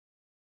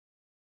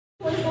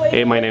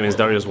Hey, my name is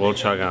Darius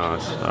Wolchak.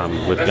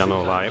 I'm with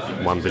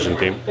GanoLife, One Vision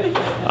team.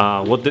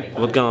 What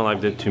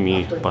GanoLife did to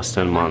me past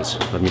 10 months,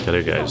 let me tell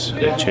you guys,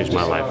 it changed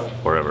my life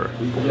forever.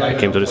 I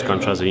came to this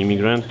country as an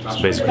immigrant,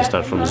 so basically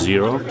start from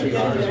zero.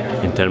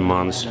 In 10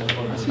 months,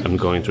 I'm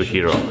going to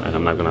hero, and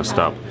I'm not gonna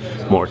stop.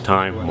 More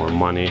time, more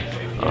money,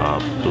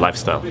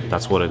 lifestyle,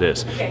 that's what it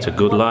is. It's a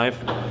good life,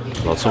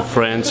 lots of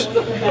friends,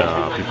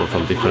 people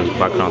from different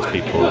backgrounds,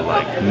 people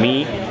like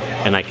me,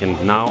 and I can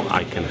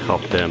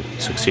help them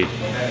succeed,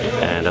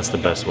 and that's the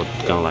best what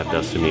GanoLife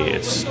does to me.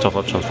 It's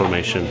total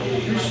transformation.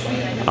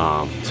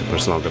 It's a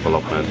personal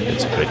development.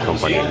 It's a great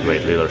company,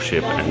 great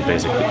leadership, and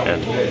basically,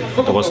 and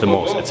what's the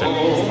most? It's a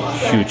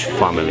huge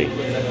family.